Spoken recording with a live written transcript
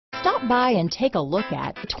Stop by and take a look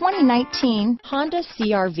at the 2019 Honda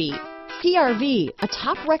CR-V. CR-V, a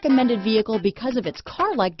top recommended vehicle because of its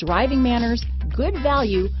car-like driving manners, good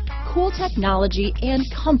value, cool technology, and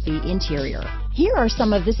comfy interior. Here are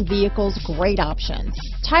some of this vehicle's great options: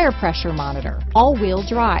 tire pressure monitor, all-wheel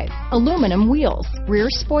drive, aluminum wheels, rear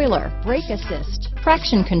spoiler, brake assist,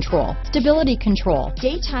 traction control, stability control,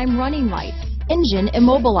 daytime running lights, engine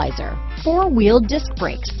immobilizer, four-wheel disc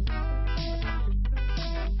brakes.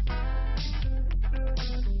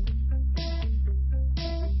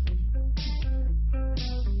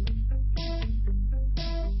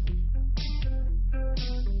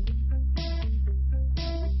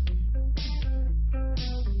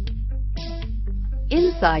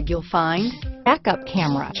 Inside you'll find Backup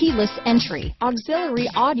camera, keyless entry, auxiliary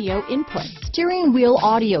audio input, steering wheel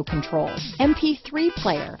audio controls, MP3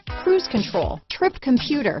 player, cruise control, trip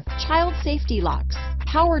computer, child safety locks,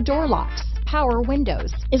 power door locks, power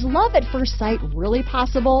windows. Is love at first sight really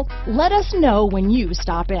possible? Let us know when you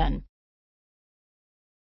stop in.